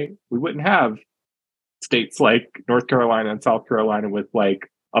 right? We wouldn't have states like North Carolina and South Carolina with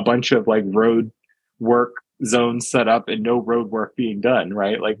like a bunch of like road work zones set up and no road work being done,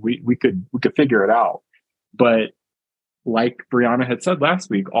 right? Like we could figure it out. But like Brianna had said last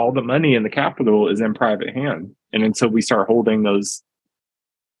week, all the money in the capital is in private hands. And until we start holding those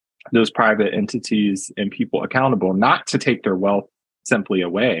private entities and people accountable, not to take their wealth simply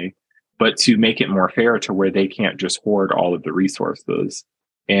away, but to make it more fair to where they can't just hoard all of the resources.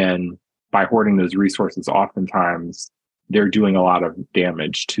 And by hoarding those resources, oftentimes they're doing a lot of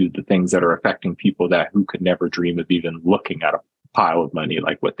damage to the things that are affecting people who could never dream of even looking at a pile of money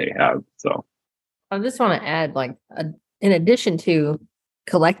like what they have. So I just want to add, like, in addition to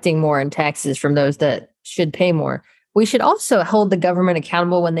collecting more in taxes from those that should pay more, we should also hold the government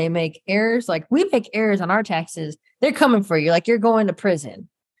accountable when they make errors. Like, we make errors on our taxes, they're coming for you. Like, you're going to prison.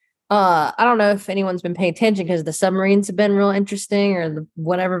 I don't know if anyone's been paying attention because the submarines have been real interesting, or the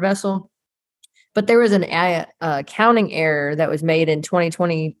whatever vessel. But there was an accounting error that was made in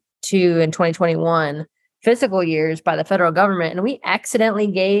 2022 and 2021 fiscal years by the federal government, and we accidentally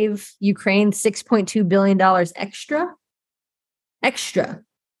gave Ukraine $6.2 billion extra. I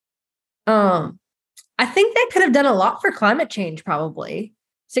think that could have done a lot for climate change, probably.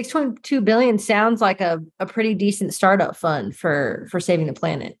 6.2 billion sounds like a pretty decent startup fund for saving the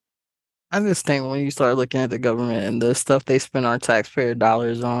planet. I just think when you start looking at the government and the stuff they spend our taxpayer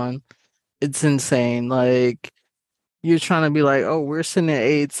dollars on, it's insane. Like, you're trying to be like, oh, we're sending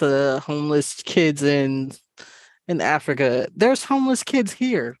aid to homeless kids in Africa. There's homeless kids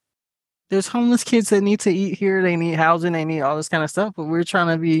here. There's homeless kids that need to eat here. They need housing. They need all this kind of stuff. But we're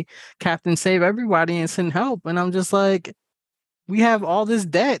trying to be Captain Save Everybody and send help. And I'm just like, we have all this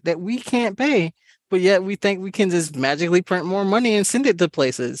debt that we can't pay, but yet we think we can just magically print more money and send it to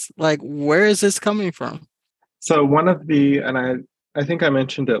places. Like, where is this coming from? So one of and I think I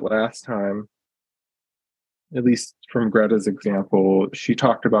mentioned it last time, at least from Greta's example, she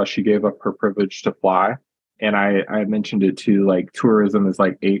talked about she gave up her privilege to fly. And I mentioned it too, like tourism is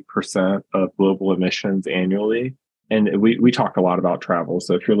like 8% of global emissions annually. And we talk a lot about travel.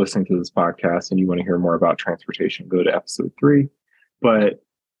 So if you're listening to this podcast and you want to hear more about transportation, go to episode 3. But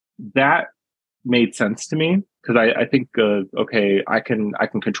that made sense to me because I think, okay, I can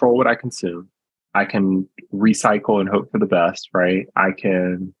control what I consume. I can recycle and hope for the best, right? I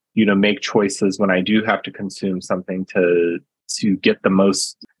can, make choices when I do have to consume something to get the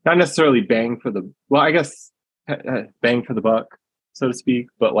most, not necessarily bang for the buck, so to speak.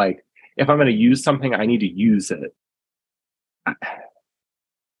 But like, if I'm going to use something, I need to use it.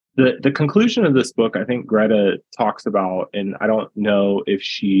 The conclusion of this book, I think Greta talks about, and I don't know if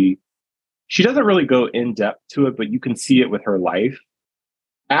she doesn't really go in depth to it, but you can see it with her life.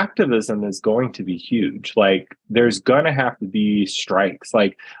 Activism is going to be huge. Like, there's going to have to be strikes.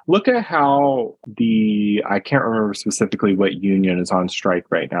 Like, look at how I can't remember specifically what union is on strike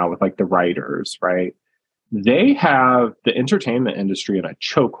right now with like the writers, right? They have the entertainment industry in a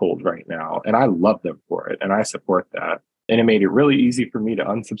chokehold right now, and I love them for it, and I support that. And it made it really easy for me to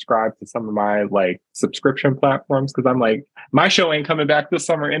unsubscribe to some of my like subscription platforms because I'm like, my show ain't coming back this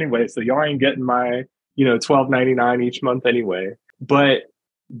summer anyway, so y'all ain't getting my $12.99 each month anyway. But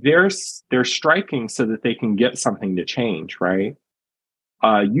they're striking so that they can get something to change, right?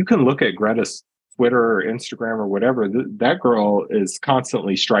 You can look at Greta's Twitter or Instagram or whatever. That girl is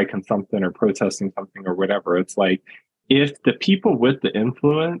constantly striking something or protesting something or whatever. It's like, if the people with the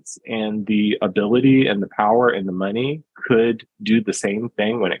influence and the ability and the power and the money could do the same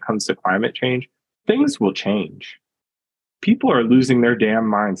thing when it comes to climate change, things will change. People are losing their damn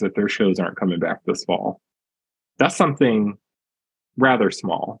minds that their shows aren't coming back this fall. That's something rather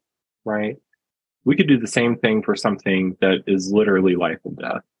small, right? We could do the same thing for something that is literally life and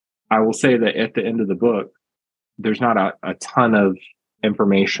death. I will say that at the end of the book, there's not a ton of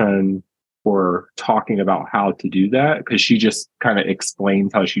information or talking about how to do that, because she just kind of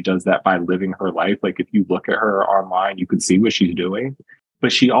explains how she does that by living her life. Like, if you look at her online, you can see what she's doing.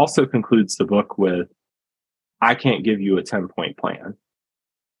 But she also concludes the book with, I can't give you a 10-point plan.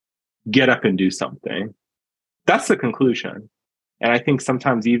 Get up and do something. That's the conclusion. And I think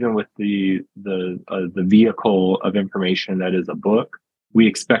sometimes even with the vehicle of information that is a book, we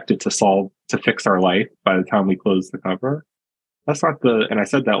expect it to fix our life by the time we close the cover. That's not and I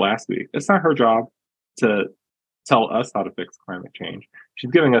said that last week, it's not her job to tell us how to fix climate change.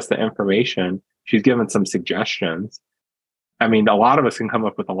 She's giving us the information. She's given some suggestions. I mean, a lot of us can come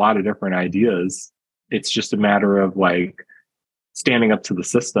up with a lot of different ideas. It's just a matter of like standing up to the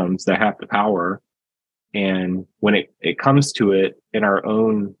systems that have the power And when it comes to it in our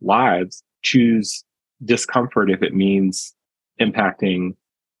own lives, choose discomfort if it means impacting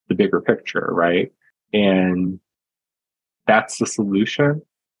the bigger picture, right? And that's the solution.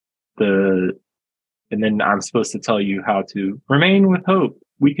 And then I'm supposed to tell you how to remain with hope.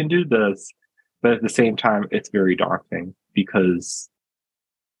 We can do this. But at the same time, it's very daunting because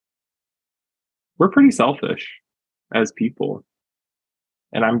we're pretty selfish as people.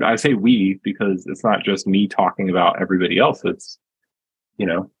 And I say we because it's not just me talking about everybody else. It's,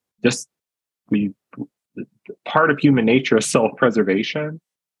 just part of human nature is self-preservation.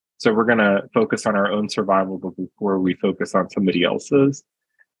 So we're going to focus on our own survival before we focus on somebody else's.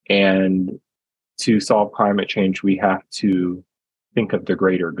 And to solve climate change, we have to think of the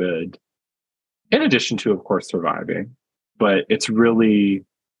greater good, in addition to, of course, surviving. But it's really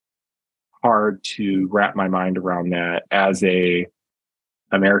hard to wrap my mind around that as a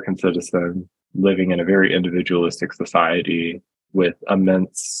American citizen living in a very individualistic society with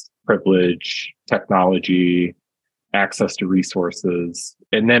immense privilege, technology, access to resources,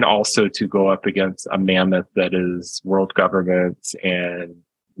 and then also to go up against a mammoth that is world governments and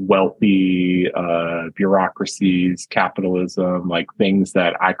wealthy bureaucracies, capitalism, like things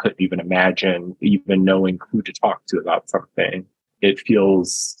that I couldn't even imagine even knowing who to talk to about something. It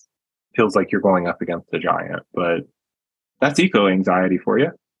feels like you're going up against a giant, but that's eco-anxiety for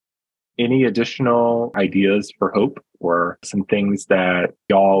you. Any additional ideas for hope or some things that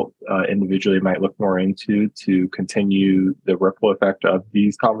y'all individually might look more into to continue the ripple effect of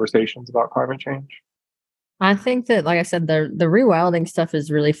these conversations about climate change? I think that, like I said, the rewilding stuff is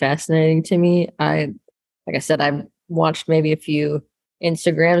really fascinating to me. Like I said, I've watched maybe a few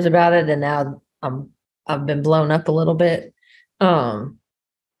Instagrams about it, and now I've been blown up a little bit. And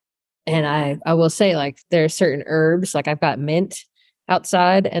I will say, like, there are certain herbs, like I've got mint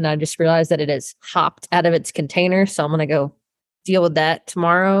outside, and I just realized that it has hopped out of its container. So I'm gonna go deal with that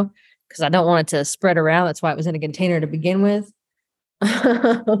tomorrow because I don't want it to spread around. That's why it was in a container to begin with.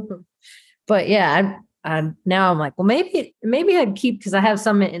 But yeah, now I'm like, well, maybe I'd keep, because I have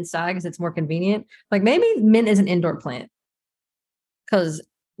some mint inside because it's more convenient. Like maybe mint is an indoor plant because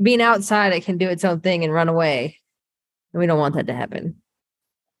being outside, it can do its own thing and run away, and we don't want that to happen.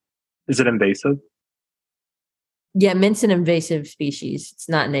 Is it invasive? Yeah, mint's an invasive species. It's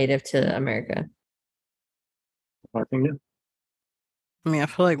not native to America. Nothing new. I mean, I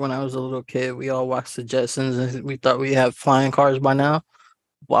feel like when I was a little kid, we all watched the Jetsons and we thought we have flying cars by now.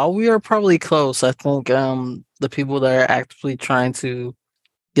 While we are probably close, I think the people that are actively trying to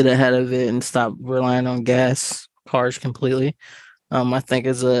get ahead of it and stop relying on gas cars completely, I think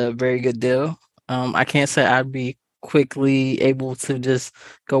is a very good deal. I can't say I'd be quickly able to just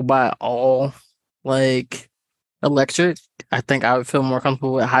go buy all like electric. I think I would feel more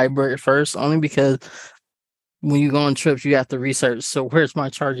comfortable with hybrid first, only because when you go on trips, you have to research. So where's my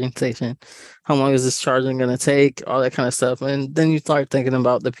charging station? How long is this charging going to take? All that kind of stuff. And then you start thinking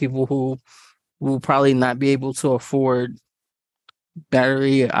about the people who will probably not be able to afford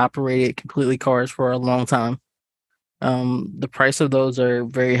battery operated completely cars for a long time. The price of those are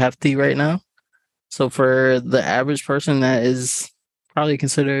very hefty right now. So for the average person that is probably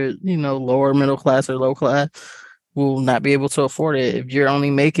considered, lower middle class or low class, will not be able to afford it. If you're only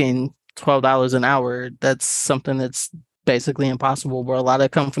making $12 an hour, that's something that's basically impossible. Where a lot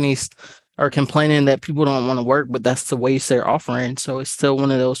of companies are complaining that people don't want to work, but that's the wage they're offering. So it's still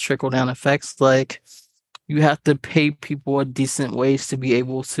one of those trickle down effects. Like you have to pay people a decent wage to be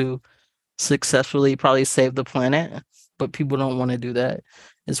able to successfully probably save the planet, but people don't want to do that.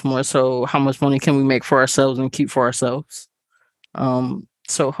 It's more so how much money can we make for ourselves and keep for ourselves.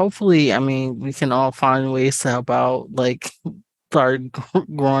 So hopefully, I mean, we can all find ways to help out, like start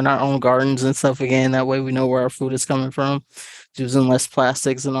growing our own gardens and stuff again. That way we know where our food is coming from, using less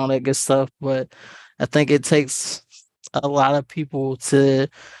plastics and all that good stuff. But I think it takes a lot of people to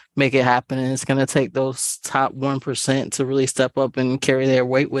make it happen. And it's going to take those top 1% to really step up and carry their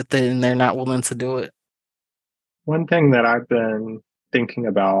weight with it. And they're not willing to do it. One thing that I've been thinking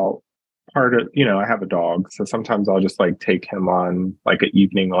about, I have a dog, so sometimes I'll just like take him on like an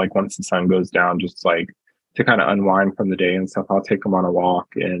evening, like once the sun goes down, just like to kind of unwind from the day and stuff. I'll take him on a walk,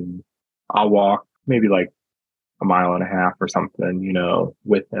 and I'll walk maybe like a mile and a half or something,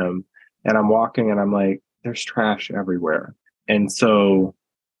 with him. And I'm walking and I'm like, there's trash everywhere. And so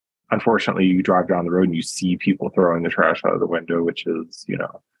unfortunately you drive down the road and you see people throwing the trash out of the window, which is, it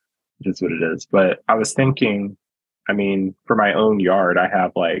is what it is. But I was thinking, I mean, for my own yard, I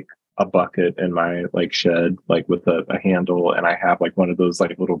have like a bucket in my like shed, like with a handle, and I have like one of those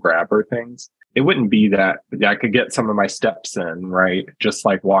like little grabber things. It wouldn't be that I could get some of my steps in, right? Just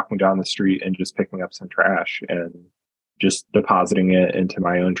like walking down the street and just picking up some trash and just depositing it into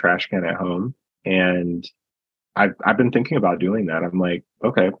my own trash can at home. And I've been thinking about doing that. I'm like,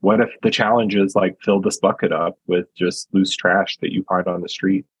 okay, what if the challenge is like fill this bucket up with just loose trash that you find on the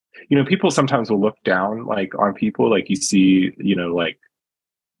street? You know, people sometimes will look down like on people, like you see, you know, like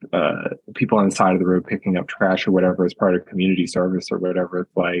people on the side of the road picking up trash or whatever as part of community service or whatever.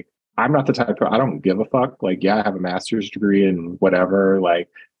 It's like, I'm not the type of, I don't give a fuck. Like, yeah, I have a master's degree and whatever. Like,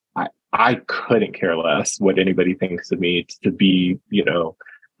 I couldn't care less what anybody thinks of me to be, you know,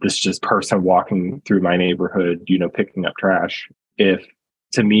 this just person walking through my neighborhood, you know, picking up trash. If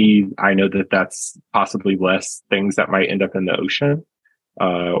to me, I know that that's possibly less things that might end up in the ocean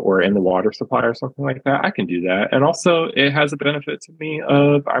or in the water supply or something like that, I can do that. And also it has a benefit to me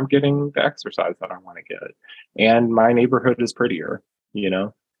of I'm getting the exercise that I want to get. And my neighborhood is prettier, you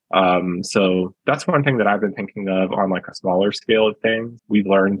know? So that's one thing that I've been thinking of on like a smaller scale of things. We've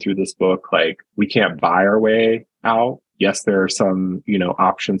learned through this book, like we can't buy our way out. Yes, there are some, you know,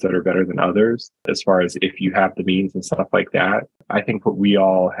 options that are better than others as far as if you have the means and stuff like that. I think what we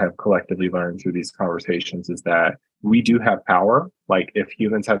all have collectively learned through these conversations is that we do have power. Like if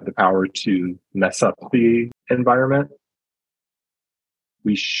humans have the power to mess up the environment,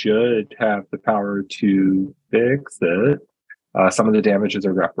 we should have the power to fix it. Some of the damage is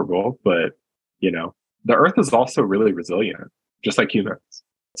irreparable, but, you know, the earth is also really resilient, just like humans.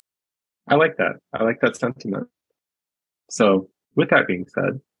 I like that. I like that sentiment. So with that being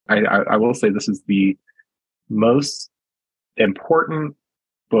said, I will say this is the most important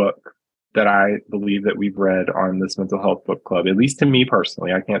book that I believe that we've read on this mental health book club, at least to me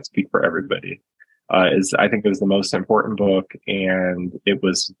personally. I can't speak for everybody. I think it was the most important book, and it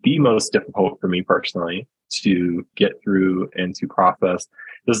was the most difficult for me personally to get through and to process.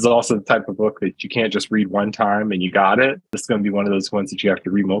 This is also the type of book that you can't just read one time and you got it. This is going to be one of those ones that you have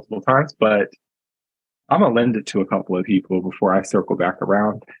to read multiple times, but I'm going to lend it to a couple of people before I circle back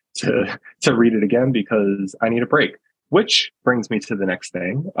around to read it again because I need a break. Which brings me to the next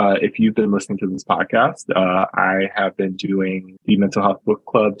thing. If you've been listening to this podcast, I have been doing the Mental Health Book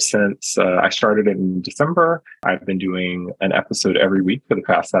Club since I started in December. I've been doing an episode every week for the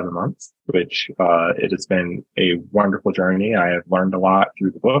past 7 months, which it has been a wonderful journey. I have learned a lot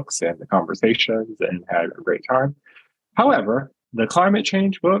through the books and the conversations and had a great time. However, the climate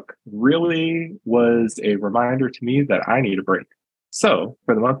change book really was a reminder to me that I need a break. So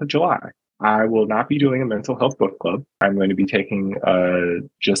for the month of July, I will not be doing a mental health book club. I'm going to be taking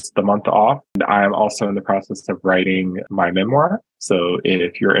just the month off. And I'm also in the process of writing my memoir. So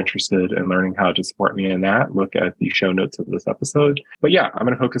if you're interested in learning how to support me in that, look at the show notes of this episode. But yeah, I'm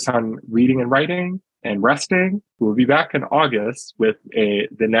going to focus on reading and writing and resting. We'll be back in August with the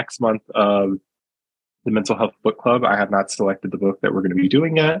next month of the Mental Health Book Club. I have not selected the book that we're going to be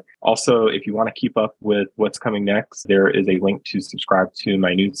doing yet. Also, if you want to keep up with what's coming next, there is a link to subscribe to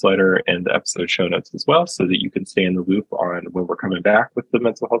my newsletter and the episode show notes as well, so that you can stay in the loop on when we're coming back with the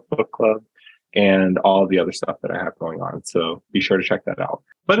Mental Health Book Club and all the other stuff that I have going on. So be sure to check that out.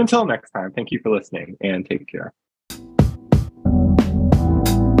 But until next time, thank you for listening and take care.